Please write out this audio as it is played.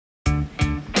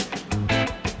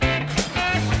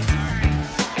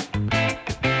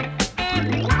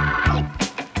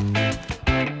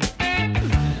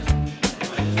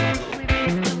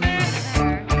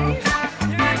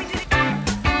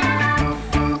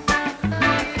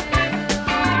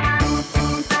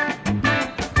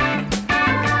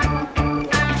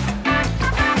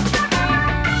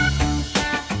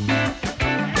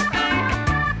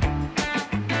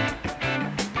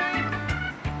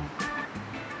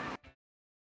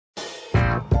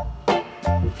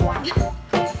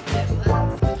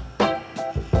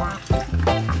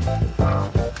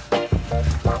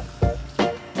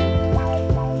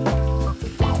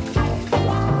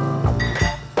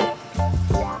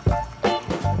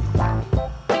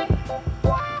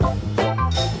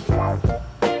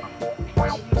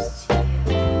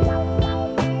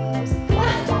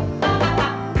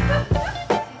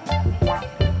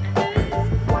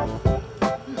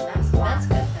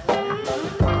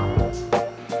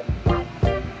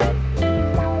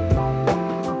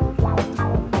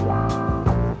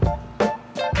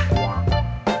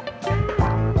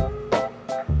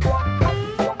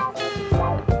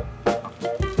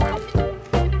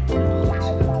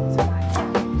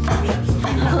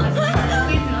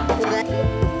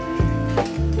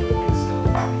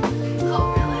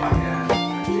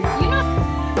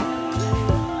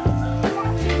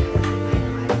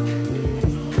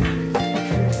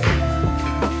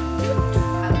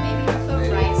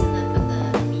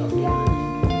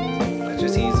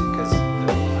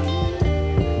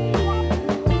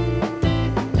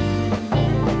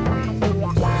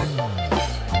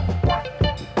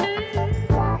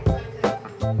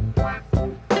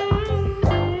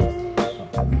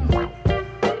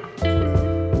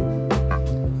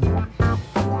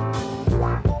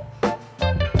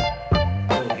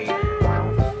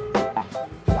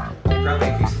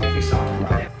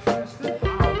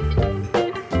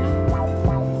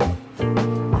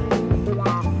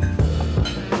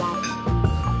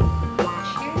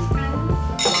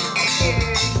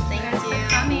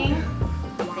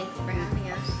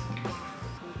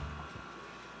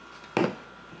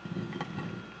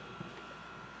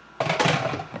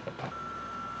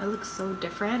I look so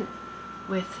different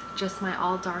with just my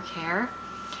all dark hair.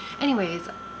 Anyways,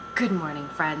 good morning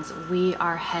friends. We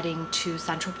are heading to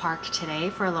Central Park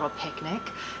today for a little picnic.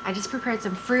 I just prepared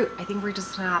some fruit. I think we're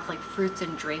just gonna have like fruits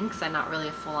and drinks and not really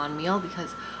a full-on meal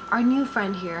because our new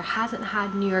friend here hasn't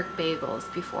had New York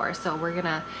bagels before. So we're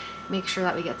gonna make sure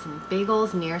that we get some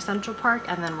bagels near Central Park,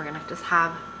 and then we're gonna just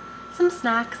have some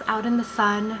snacks out in the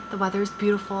sun. The weather's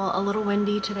beautiful, a little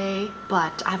windy today,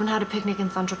 but I haven't had a picnic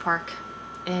in Central Park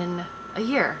in a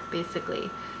year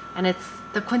basically. And it's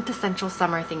the quintessential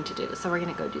summer thing to do. So we're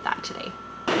gonna go do that today.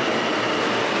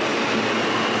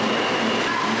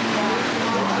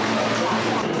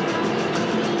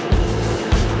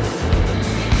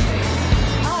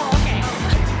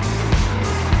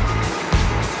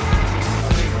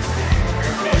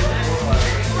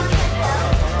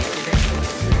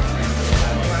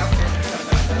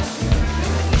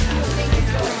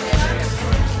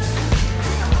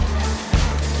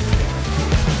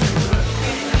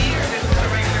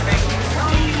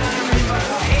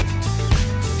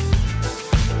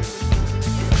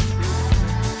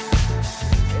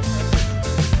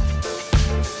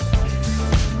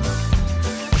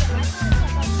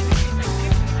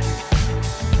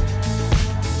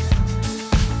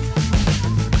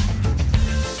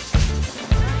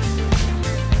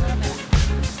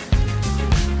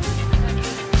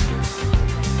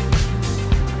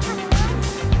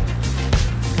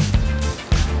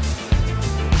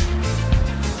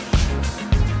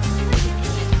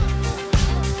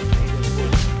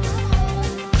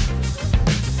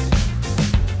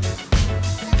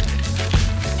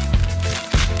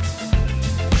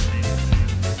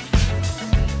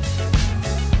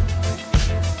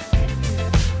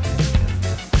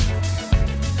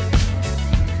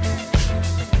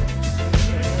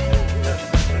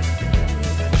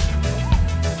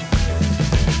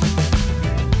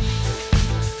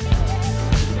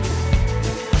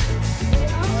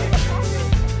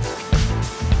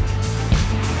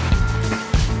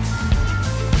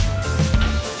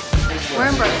 We're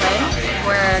in Brooklyn.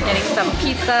 We're getting some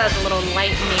pizza as a little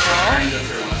light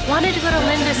meal. Wanted to go to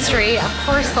Linda Street. Of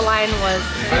course the line was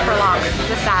super long. It's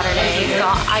a Saturday, so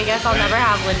I guess I'll never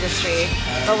have Linda Street.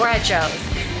 But we're at Joe's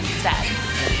instead,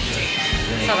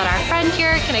 so that our friend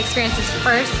here can experience his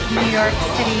first New York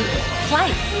City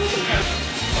slice.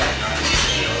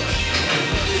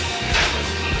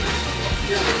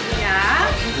 Yeah?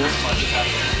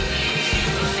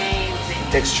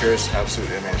 Amazing. Texture is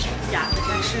absolutely amazing. Yeah, the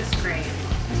texture is great.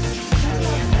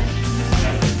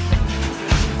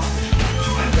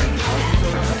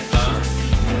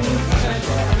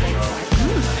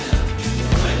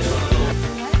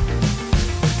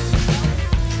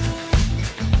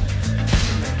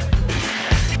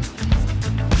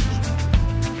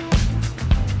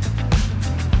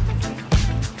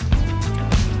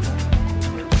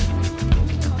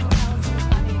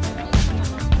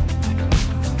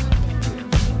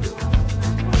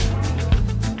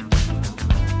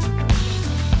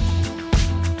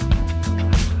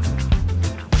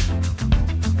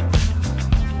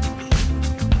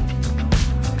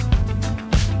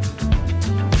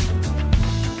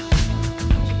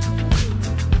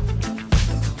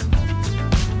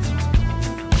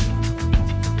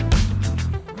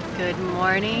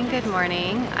 Good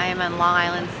morning. I am in Long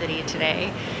Island City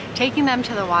today, taking them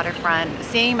to the waterfront,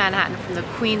 seeing Manhattan from the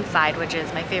Queens side, which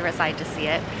is my favorite side to see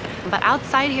it. But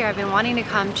outside here, I've been wanting to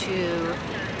come to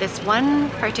this one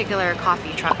particular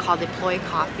coffee truck called Deploy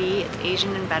Coffee. It's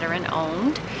Asian and veteran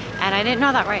owned, and I didn't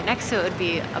know that right next to it would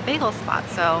be a bagel spot.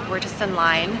 So we're just in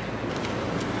line,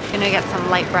 gonna get some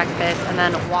light breakfast and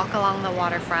then walk along the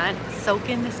waterfront, soak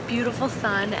in this beautiful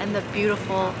sun and the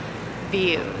beautiful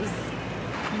views.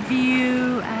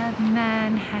 View of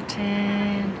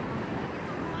Manhattan.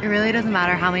 It really doesn't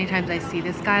matter how many times I see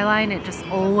this skyline, it just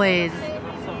always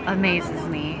amazes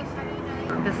me.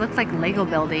 This looks like Lego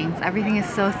buildings. Everything is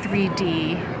so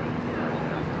 3D.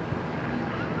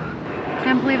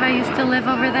 Can't believe I used to live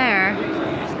over there.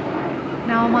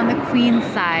 Now I'm on the Queens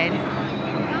side.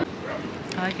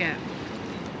 I like it.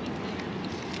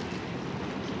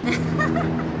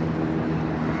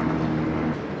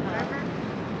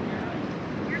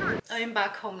 I'm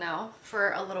back home now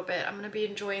for a little bit. I'm gonna be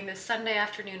enjoying this Sunday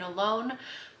afternoon alone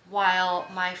while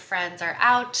my friends are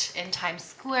out in Times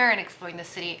Square and exploring the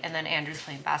city, and then Andrew's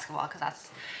playing basketball because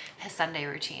that's his Sunday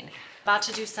routine. About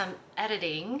to do some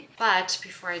editing, but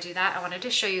before I do that, I wanted to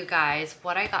show you guys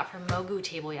what I got from Mogu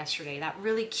Table yesterday. That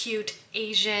really cute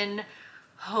Asian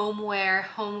homeware,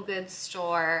 home goods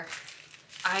store.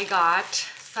 I got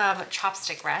some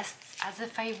chopstick rests, as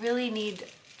if I really need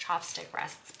chopstick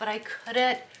rests, but I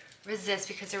couldn't resist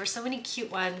because there were so many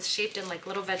cute ones shaped in like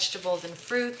little vegetables and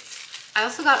fruits. I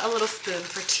also got a little spoon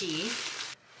for tea.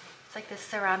 It's like this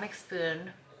ceramic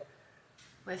spoon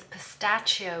with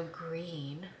pistachio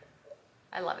green.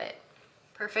 I love it.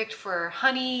 Perfect for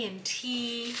honey and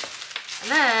tea. And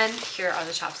then here are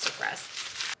the chopstick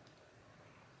rests.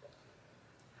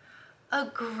 A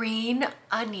green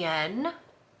onion.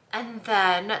 And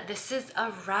then this is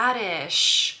a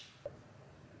radish.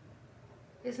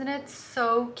 Isn't it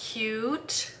so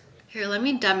cute? Here, let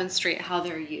me demonstrate how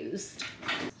they're used.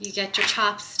 You get your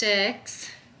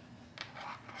chopsticks.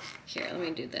 Here, let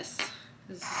me do this.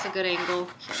 Is this a good angle?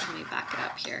 Here, let me back it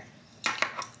up here.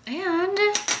 And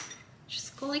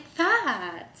just go like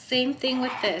that. Same thing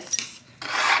with this.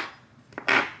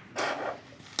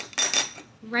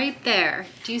 Right there.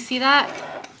 Do you see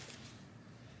that?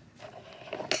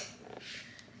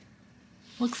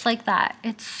 Looks like that.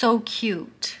 It's so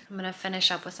cute. I'm gonna finish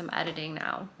up with some editing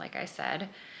now, like I said.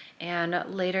 And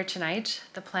later tonight,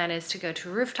 the plan is to go to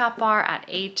a rooftop bar at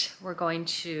 8. We're going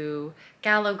to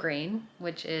Gallo Green,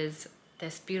 which is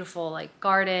this beautiful like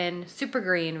garden, super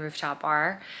green rooftop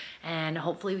bar. And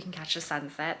hopefully we can catch the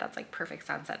sunset. That's like perfect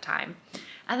sunset time.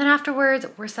 And then afterwards,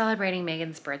 we're celebrating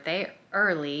Megan's birthday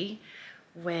early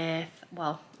with,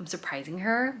 well, I'm surprising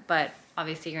her, but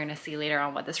obviously you're gonna see later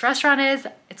on what this restaurant is.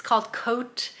 It's called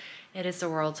Cote. It is the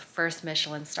world's first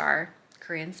Michelin star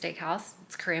Korean steakhouse.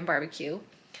 It's Korean barbecue.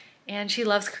 And she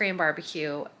loves Korean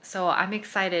barbecue. So I'm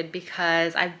excited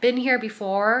because I've been here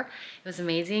before. It was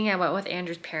amazing. I went with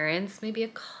Andrew's parents maybe a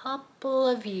couple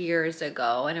of years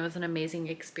ago and it was an amazing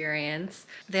experience.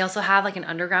 They also have like an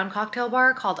underground cocktail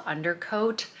bar called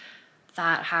Undercoat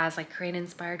that has like Korean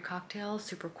inspired cocktails,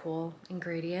 super cool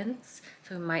ingredients.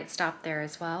 So we might stop there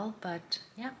as well. But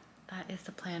yeah, that is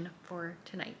the plan for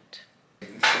tonight.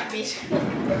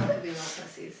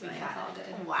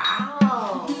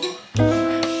 Wow.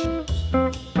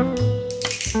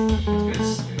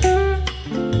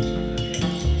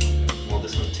 Well,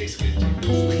 this one tastes good too.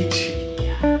 It's lychee.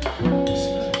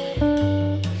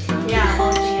 Yeah,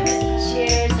 we'll give it.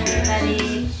 Cheers,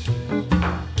 everybody.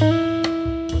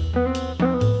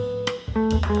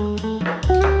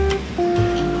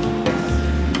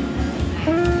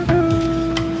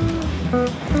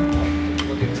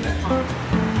 We'll do this next.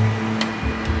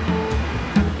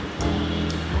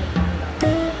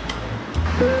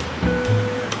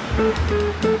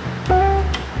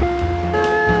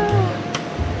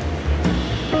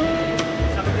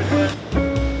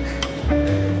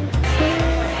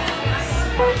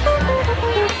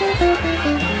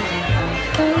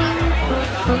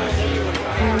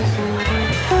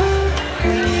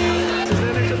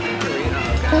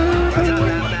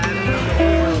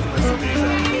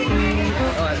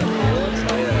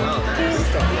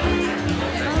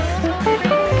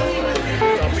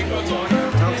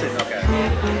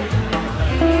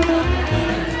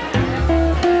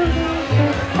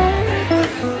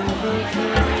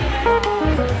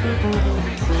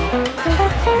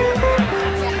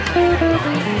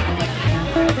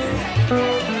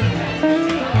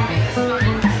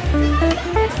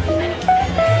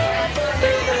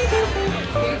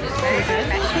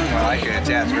 I like it. It's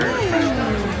very refreshing.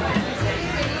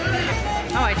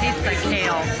 Oh, it tastes like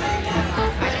kale.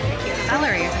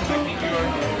 Celery.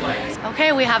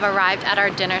 Okay, we have arrived at our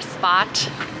dinner spot.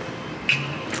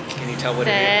 Can you tell what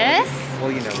it is?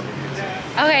 Well, you know what it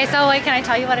is. Okay, so wait, can I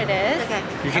tell you what it is? Okay.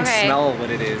 You can smell what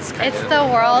it is. It's the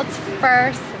world's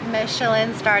first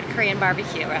Michelin-starred Korean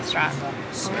barbecue restaurant.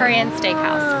 Korean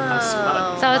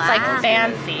steakhouse. So it's like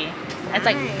fancy. It's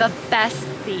like the best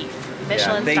beef.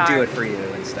 Michelin they star. do it for you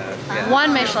and stuff. Yeah.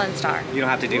 1 Michelin star. You don't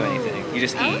have to do anything. You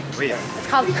just eat. It's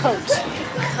called Cote.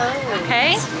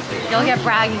 Okay? You'll get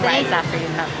bragging rights after you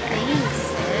come here.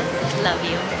 Thanks. Love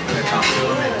you.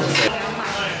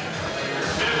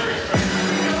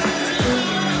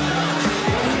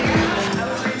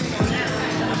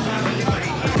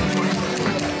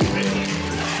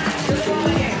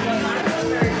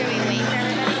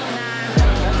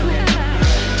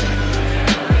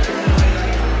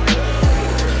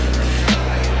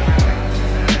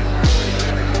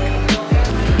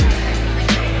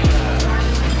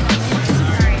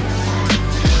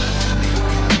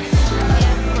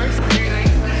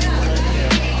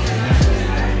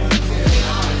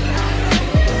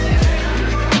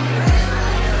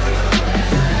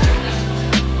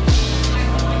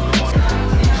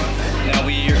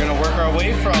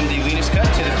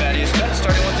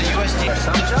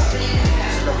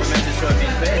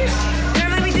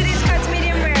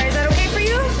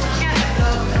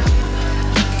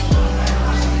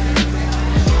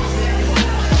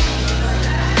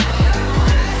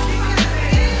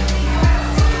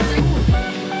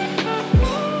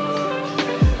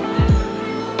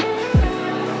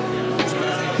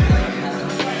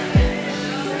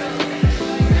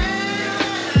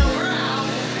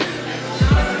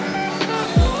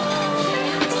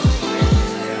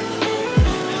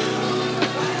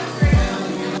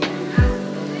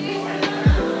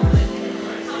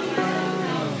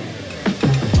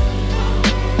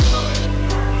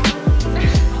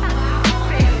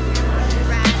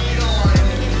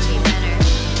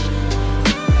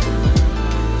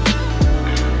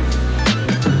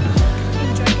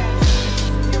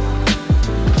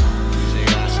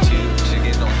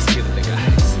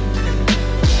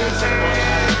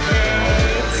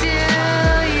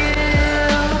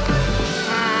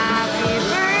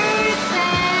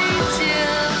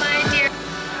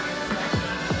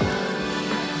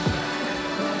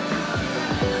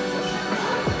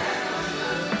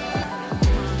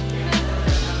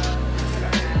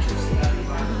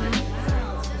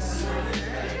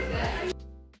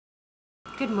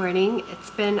 morning. It's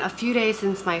been a few days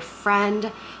since my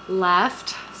friend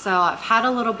left, so I've had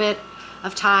a little bit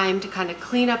of time to kind of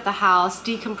clean up the house,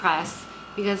 decompress,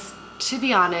 because to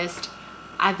be honest,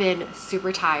 I've been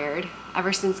super tired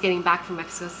ever since getting back from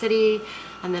Mexico City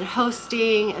and then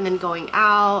hosting and then going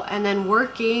out and then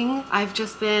working. I've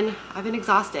been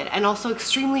exhausted, and also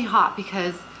extremely hot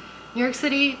because New York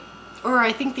City, or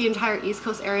I think the entire East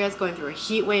Coast area, is going through a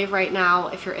heat wave right now.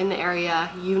 If you're in the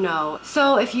area, you know.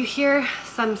 So if you hear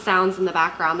some sounds in the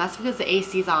background, that's because the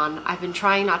AC's on. I've been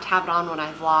trying not to have it on when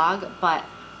I vlog, but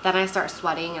then I start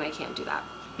sweating and I can't do that.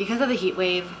 Because of the heat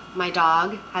wave, my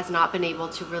dog has not been able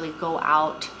to really go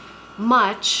out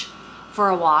much for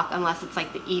a walk unless it's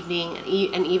like the evening,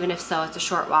 and even if so, it's a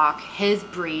short walk. His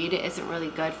breed isn't really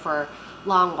good for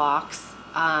long walks,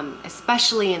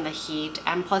 especially in the heat,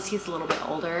 and plus he's a little bit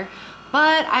older.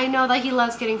 But I know that he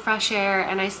loves getting fresh air,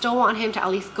 and I still want him to at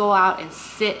least go out and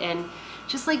sit and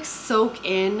just like soak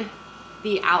in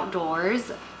the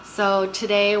outdoors. So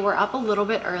today we're up a little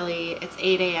bit early. It's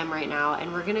 8 a.m. right now,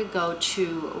 and we're gonna go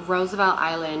to Roosevelt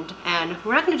Island, and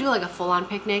we're not gonna do like a full-on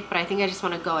picnic, but I think I just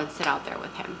wanna go and sit out there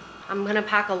with him. I'm gonna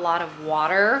pack a lot of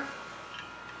water,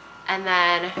 and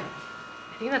then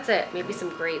I think that's it, maybe some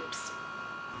grapes.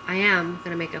 I am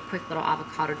gonna make a quick little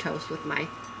avocado toast with my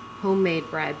homemade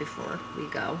bread before we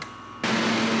go.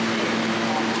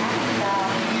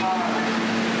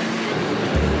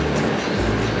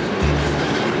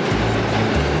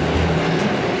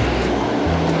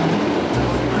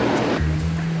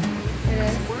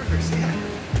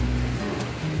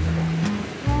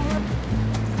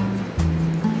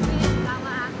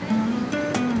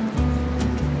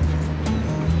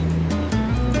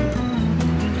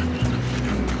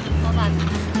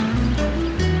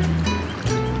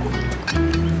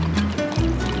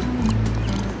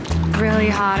 Really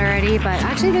hot already, but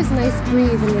actually there's a nice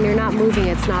breeze, and when you're not moving,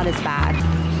 it's not as bad.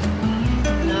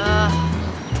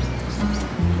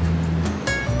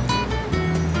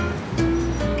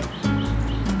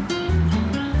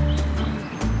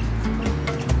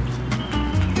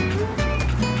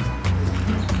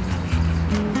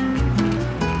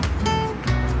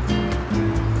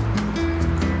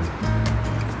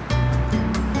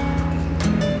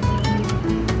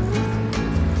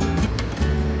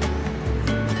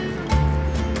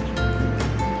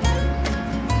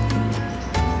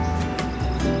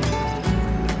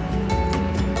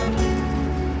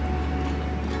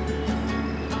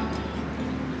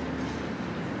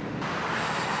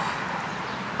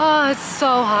 Oh, it's so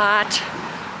hot.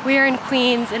 We are in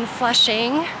Queens, in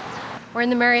Flushing. We're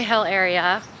in the Murray Hill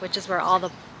area, which is where all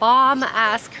the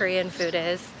bomb-ass Korean food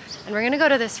is. And we're gonna go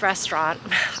to this restaurant.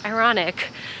 Ironic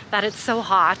that it's so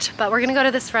hot, but we're gonna go to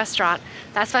this restaurant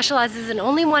that specializes in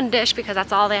only one dish because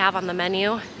that's all they have on the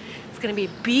menu. It's gonna be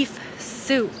beef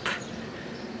soup.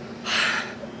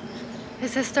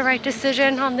 Is this the right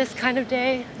decision on this kind of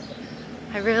day?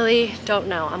 I really don't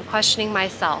know. I'm questioning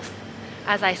myself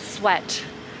as I sweat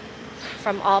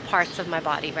from all parts of my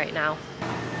body right now.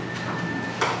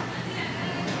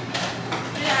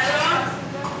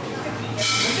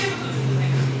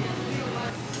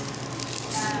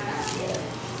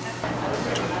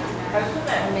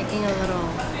 I'm making a little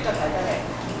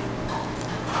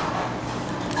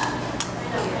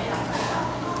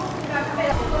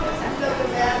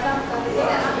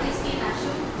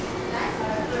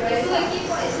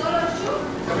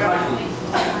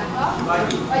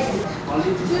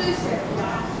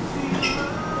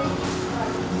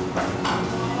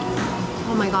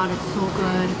oh my god, it's so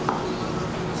good.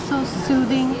 So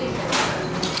soothing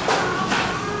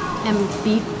and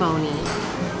beef bony.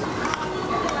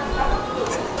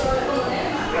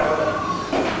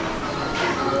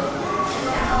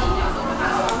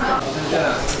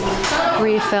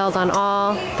 Refilled on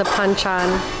all the panchan,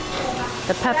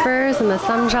 the peppers and the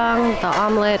ssamjang, the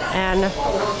omelet, and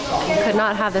could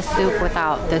not have the soup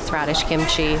without this radish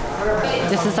kimchi.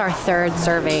 This is our third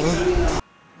serving.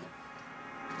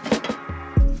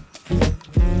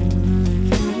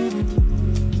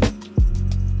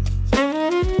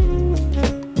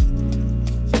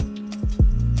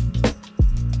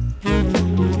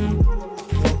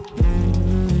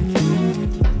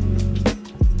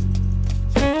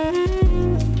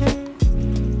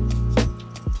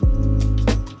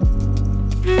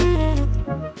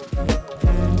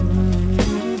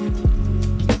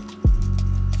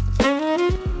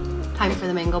 Time for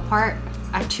the mango part.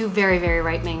 I have two very, very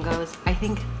ripe mangoes. I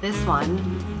think this one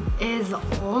is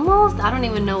almost, I don't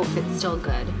even know if it's still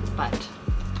good, but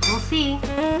we'll see.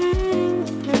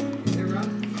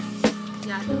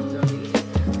 Yeah.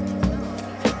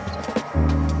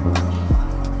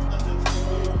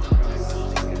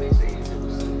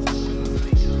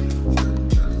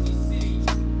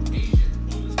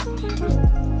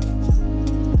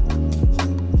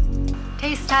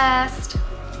 test.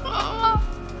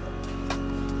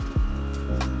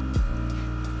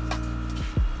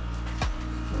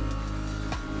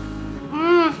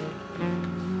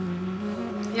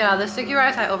 Yeah, the sticky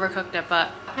rice, I overcooked it,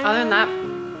 but other than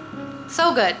that,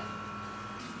 so good.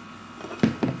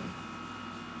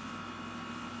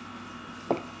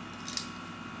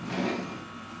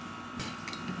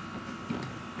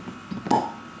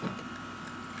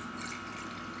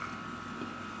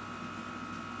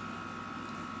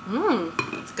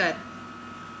 It's good.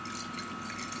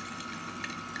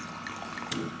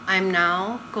 I'm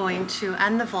now going to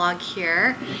end the vlog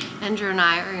here. Andrew and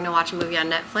I are going to watch a movie on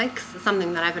Netflix. It's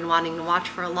something that I've been wanting to watch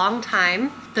for a long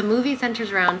time. The movie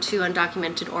centers around two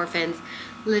undocumented orphans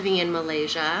living in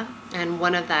Malaysia, and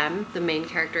one of them, the main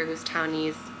character who's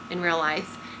Taiwanese in real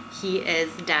life, he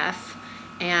is deaf,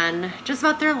 and just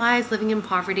about their lives living in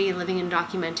poverty, living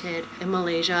undocumented in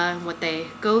Malaysia, what they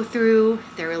go through,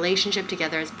 their relationship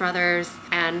together as brothers,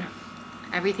 and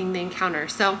everything they encounter.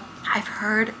 So I've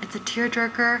heard it's a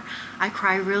tearjerker. I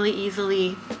cry really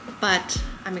easily, but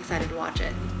I'm excited to watch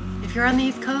it. If you're on the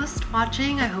East Coast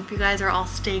watching, I hope you guys are all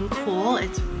staying cool.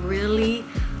 It's really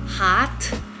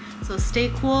hot, so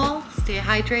stay cool, stay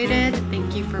hydrated.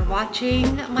 Thank you for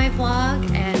watching my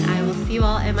vlog, and I will see you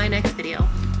all in my next video.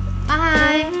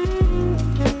 Bye!